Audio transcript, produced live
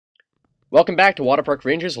Welcome back to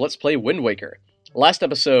WaterparkRanger's Let's Play Wind Waker. Last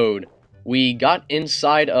episode, we got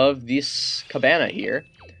inside of this cabana here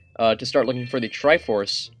to start looking for the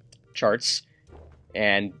Triforce charts,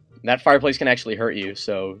 and that fireplace can actually hurt you,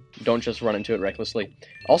 so don't just run into it recklessly.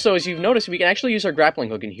 Also, as you've noticed, we can actually use our grappling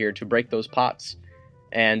hook in here to break those pots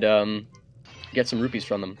and get some rupees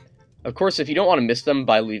from them. Of course, if you don't want to miss them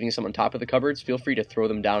by leaving some on top of the cupboards, feel free to throw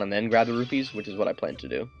them down and then grab the rupees, which is what I plan to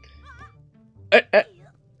do.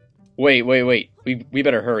 Wait. We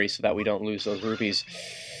better hurry so that we don't lose those rupees.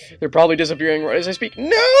 They're probably disappearing right as I speak. No,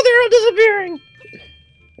 they're not disappearing!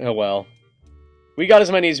 Oh well. We got as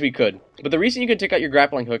many as we could. But the reason you can take out your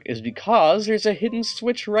grappling hook is because there's a hidden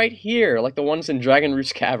switch right here, like the ones in Dragon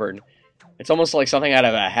Root's Cavern. It's almost like something out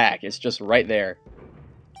of a hack. It's just right there.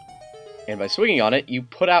 And by swinging on it, you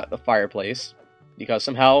put out the fireplace, because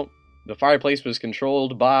somehow the fireplace was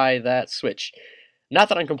controlled by that switch. Not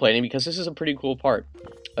that I'm complaining, because this is a pretty cool part.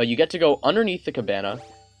 You get to go underneath the cabana,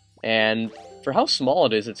 and for how small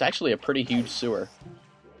it is, it's actually a pretty huge sewer.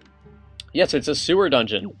 Yes, it's a sewer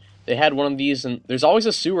dungeon. They had one of these, and there's always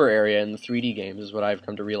a sewer area in the 3D games, is what I've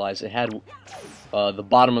come to realize. It had the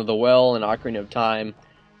bottom of the well in Ocarina of Time.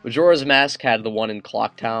 Majora's Mask had the one in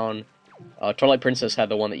Clocktown. Twilight Princess had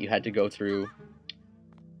the one that you had to go through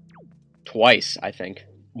twice, I think.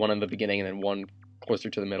 One in the beginning and then one closer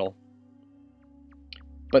to the middle.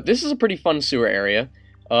 But this is a pretty fun sewer area.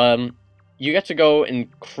 You get to go and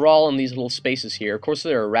crawl in these little spaces here. Of course,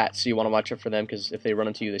 there are rats, so you want to watch out for them, because if they run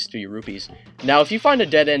into you, they steal your rupees. Now, if you find a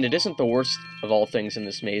dead end, it isn't the worst of all things in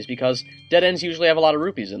this maze, because dead ends usually have a lot of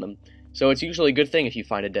rupees in them. So it's usually a good thing if you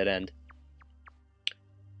find a dead end.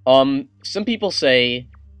 Some people say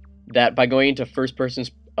that by going into first-person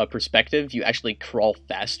perspective, you actually crawl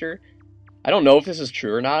faster. I don't know if this is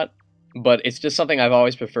true or not, but it's just something I've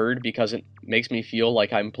always preferred because it makes me feel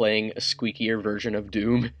like I'm playing a squeakier version of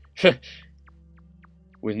Doom.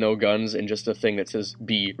 With no guns and just a thing that says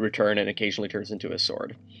B, return, and occasionally turns into a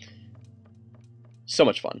sword. So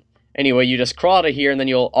much fun. Anyway, you just crawl out of here and then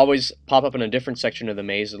you'll always pop up in a different section of the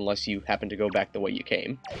maze unless you happen to go back the way you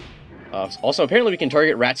came. Also, apparently we can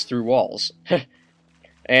target rats through walls.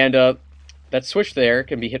 And that switch there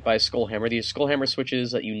can be hit by a skull hammer. These skull hammer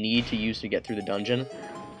switches that you need to use to get through the dungeon.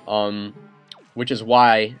 Which is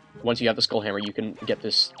why, once you have the skull hammer, you can get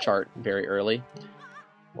this chart very early.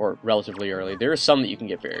 Or relatively early. There are some that you can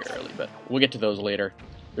get very early, but we'll get to those later.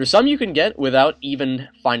 There's some you can get without even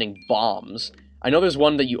finding bombs. I know there's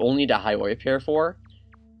one that you only need a highway repair for,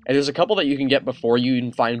 and there's a couple that you can get before you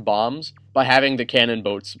even find bombs by having the cannon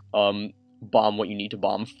boats bomb what you need to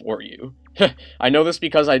bomb for you. I know this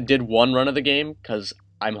because I did one run of the game, because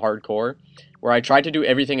I'm hardcore, where I tried to do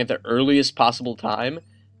everything at the earliest possible time.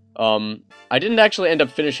 I didn't actually end up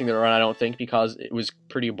finishing the run, I don't think, because it was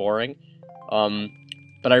pretty boring.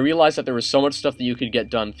 But I realized that there was so much stuff that you could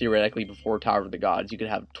get done, theoretically, before Tower of the Gods. You could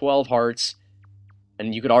have 12 hearts,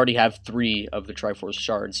 and you could already have 3 of the Triforce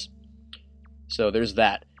shards. So there's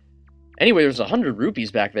that. Anyway, there's 100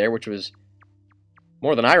 rupees back there, which was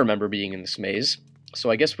more than I remember being in this maze.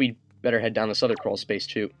 So I guess we'd better head down this other crawl space,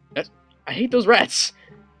 too. I hate those rats!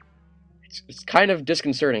 It's kind of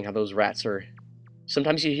disconcerting how those rats are...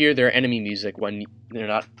 Sometimes you hear their enemy music when they're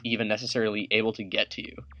not even necessarily able to get to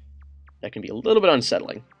you. That can be a little bit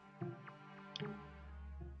unsettling.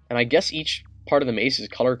 And I guess each part of the maze is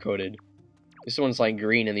color-coded. This one's like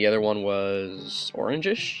green, and the other one was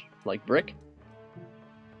orangish, like brick.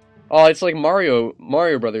 Oh, it's like Mario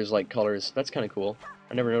Brothers like colors. That's kind of cool.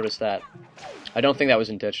 I never noticed that. I don't think that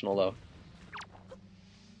was intentional, though.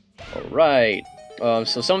 Alright.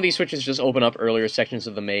 So some of these switches just open up earlier sections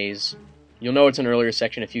of the maze. You'll know it's an earlier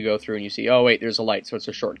section if you go through and you see, oh wait, there's a light, so it's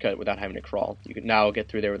a shortcut without having to crawl. You can now get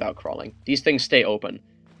through there without crawling. These things stay open.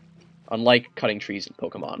 Unlike cutting trees in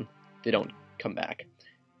Pokemon. They don't come back.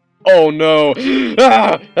 Oh no!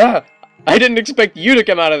 I didn't expect you to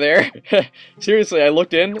come out of there! Seriously, I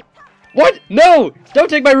looked in. What? No! Don't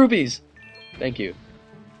take my rupees! Thank you.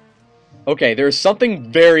 Okay, there's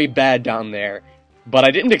something very bad down there, but I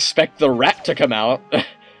didn't expect the rat to come out.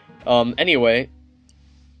 Anyway...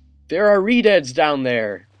 There are Redeads down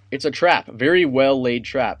there. It's a trap. A very well-laid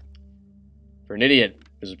trap. For an idiot,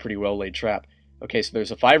 this is a pretty well-laid trap. Okay, so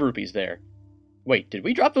there's a 5 rupees there. Wait, did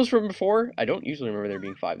we drop those from before? I don't usually remember there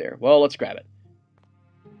being 5 there. Well, let's grab it.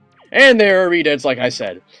 And there are Redeads, like I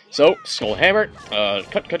said. So, Skull Hammer.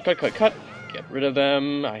 Cut. Get rid of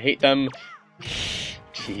them. I hate them.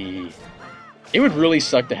 Gee. It would really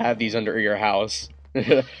suck to have these under your house.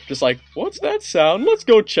 Just like, what's that sound? Let's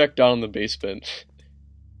go check down in the basement.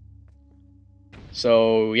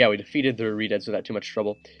 So, yeah, we defeated the Redeads without too much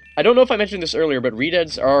trouble. I don't know if I mentioned this earlier, but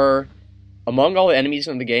Redeads are, among all the enemies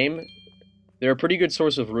in the game, they're a pretty good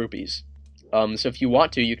source of rupees. So if you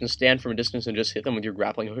want to, you can stand from a distance and just hit them with your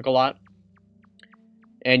grappling hook a lot.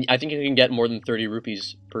 And I think you can get more than 30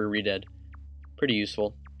 rupees per Redead. Pretty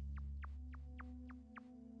useful.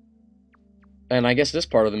 And I guess this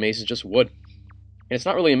part of the maze is just wood. And it's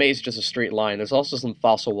not really a maze, it's just a straight line. There's also some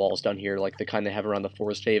fossil walls down here, like the kind they have around the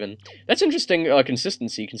Forest Haven. That's interesting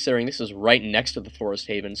consistency, considering this is right next to the Forest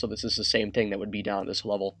Haven, so this is the same thing that would be down at this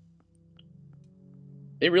level.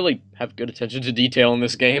 They really have good attention to detail in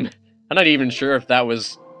this game. I'm not even sure if that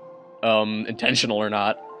was intentional or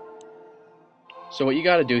not. So what you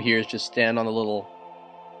gotta do here is just stand on the little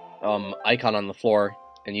icon on the floor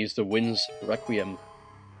and use the Wind's Requiem.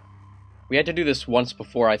 We had to do this once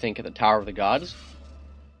before, I think, at the Tower of the Gods.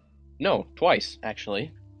 No, twice,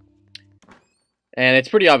 actually. And it's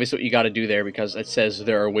pretty obvious what you gotta do there, because it says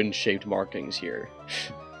there are wind-shaped markings here.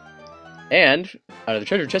 And, out of the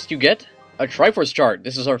treasure chest you get a Triforce chart.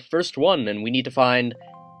 This is our first one, and we need to find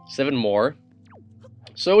 7 more.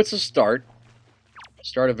 So it's a start.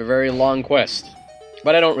 Start of a very long quest.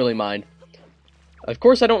 But I don't really mind. Of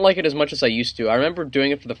course, I don't like it as much as I used to. I remember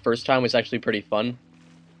doing it for the first time was actually pretty fun.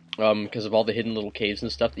 Because of all the hidden little caves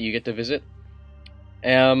and stuff that you get to visit.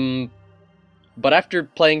 But after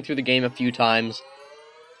playing through the game a few times,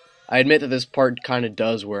 I admit that this part kind of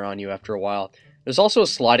does wear on you after a while. There's also a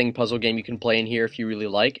sliding puzzle game you can play in here if you really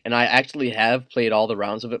like, and I actually have played all the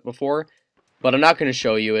rounds of it before, but I'm not going to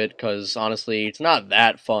show you it, because honestly, it's not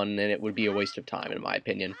that fun, and it would be a waste of time, in my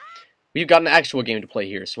opinion. We've got an actual game to play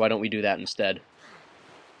here, so why don't we do that instead?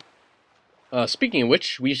 Speaking of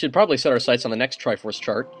which, we should probably set our sights on the next Triforce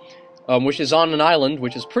chart, which is on an island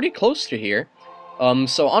which is pretty close to here.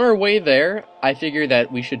 So on our way there, I figure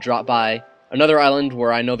that we should drop by another island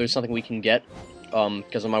where I know there's something we can get,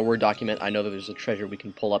 because on my Word document I know that there's a treasure we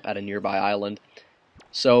can pull up at a nearby island.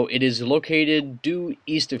 So it is located due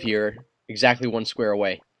east of here, exactly 1 square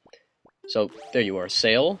away. So there you are,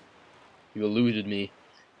 sail. You eluded me.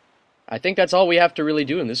 I think that's all we have to really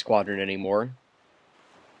do in this quadrant anymore.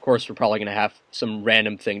 Of course, we're probably going to have some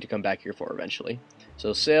random thing to come back here for eventually.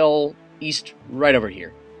 So sail east right over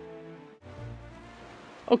here.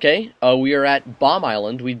 Okay, we are at Bomb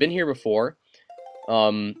Island. We've been here before.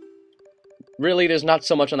 Really, there's not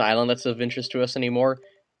so much on the island that's of interest to us anymore.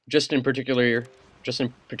 In particular,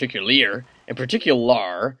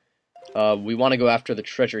 we want to go after the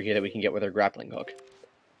treasure here that we can get with our grappling hook.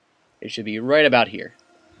 It should be right about here.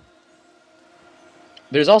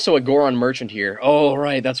 There's also a Goron merchant here. Oh,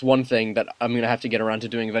 right, that's one thing that I'm going to have to get around to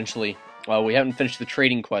doing eventually. We haven't finished the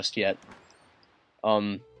trading quest yet.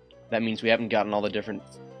 That means we haven't gotten all the different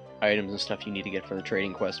items and stuff you need to get for the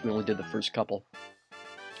trading quest. We only did the first couple.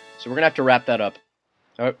 So we're going to have to wrap that up.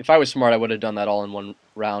 If I was smart, I would have done that all in one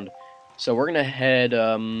round. So we're going to head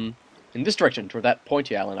in this direction, toward that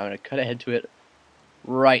pointy island. I'm going to cut ahead to it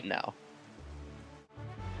right now.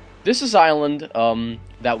 This is island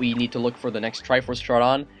that we need to look for the next Triforce chart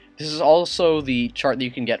on. This is also the chart that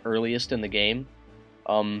you can get earliest in the game.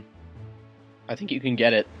 I think you can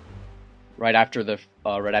get it right after the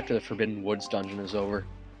Forbidden Woods dungeon is over.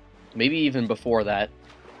 Maybe even before that,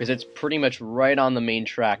 because it's pretty much right on the main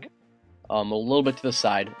track, a little bit to the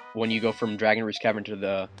side when you go from Dragon Roost Cavern to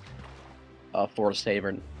the Forest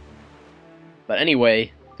Haven. But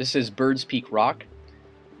anyway, this is Bird's Peak Rock,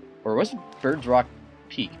 or was it Bird's Rock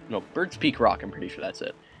Peak? No, Bird's Peak Rock, I'm pretty sure that's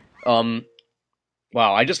it.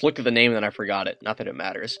 Wow, I just looked at the name and then I forgot it. Not that it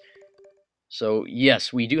matters. So,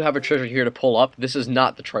 yes, we do have a treasure here to pull up. This is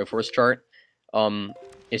not the Triforce chart.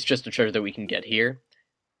 It's just a treasure that we can get here.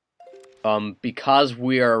 Because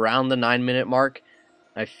we are around the 9-minute mark,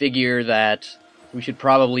 I figure that we should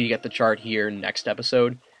probably get the chart here next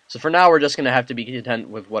episode. So for now, we're just going to have to be content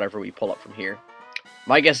with whatever we pull up from here.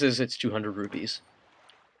 My guess is it's 200 rupees.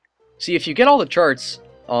 See, if you get all the charts,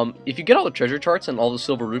 if you get all the treasure charts and all the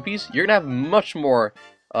silver rupees, you're going to have much more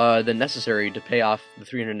than necessary to pay off the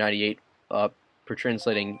 398 per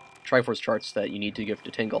translating Triforce charts that you need to give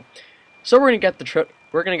to Tingle. So we're going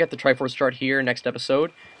to get the Triforce chart here next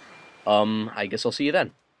episode. I guess I'll see you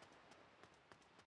then.